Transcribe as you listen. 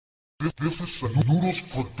This is a Noodles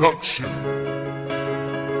production.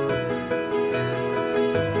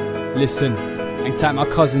 Listen, hang tight, my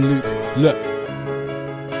cousin Luke. Look.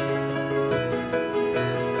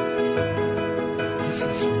 This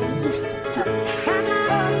is a Noodles production.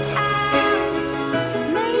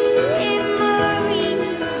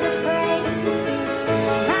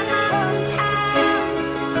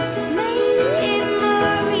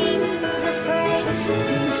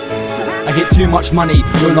 I get too much money,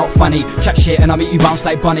 you're not funny. Chat shit and I make you bounce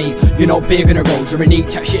like bunny. You're not big in the road, you're unique.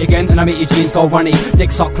 Chat shit again and I make your jeans go runny.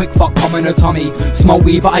 Dicks up quick, fuck, come in a tummy. Smoke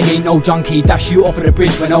weed but I ain't no junkie. Dash you off of the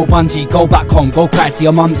bridge with no bungee. Go back home, go cry to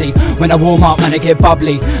your mumsy. When I warm up man I get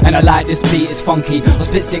bubbly. And I like this beat, it's funky. I'll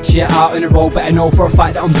spit sick shit out in a row. Better know for a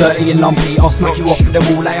fact that I'm dirty and lumpy. I'll smack you off with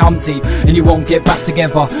the wall like Humpty. And you won't get back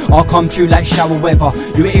together. I'll come true like shower weather.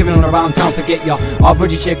 You ain't even on around town, forget ya. I'll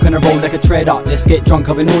put your chick on a roll like a tread up. Let's get drunk,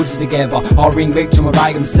 having orgies together. I'll ring Rachel,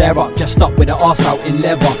 Mariah and Sarah, dressed up with her arse out in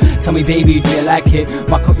leather. Tell me baby, do you like it?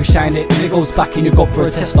 My cock you shine it, then it goes back in your gob for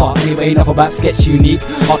a tester. Anyway, enough about sketch unique.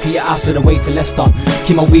 I'll keep your ass on the way to Leicester.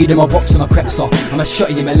 Keep my weed in my box and my crepes up. I'm a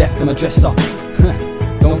shotty in my left and my dresser.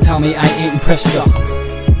 Don't tell me I ain't impressed ya.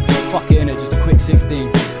 Fuck it innit, just a quick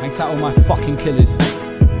 16. Hang tight all my fucking killers.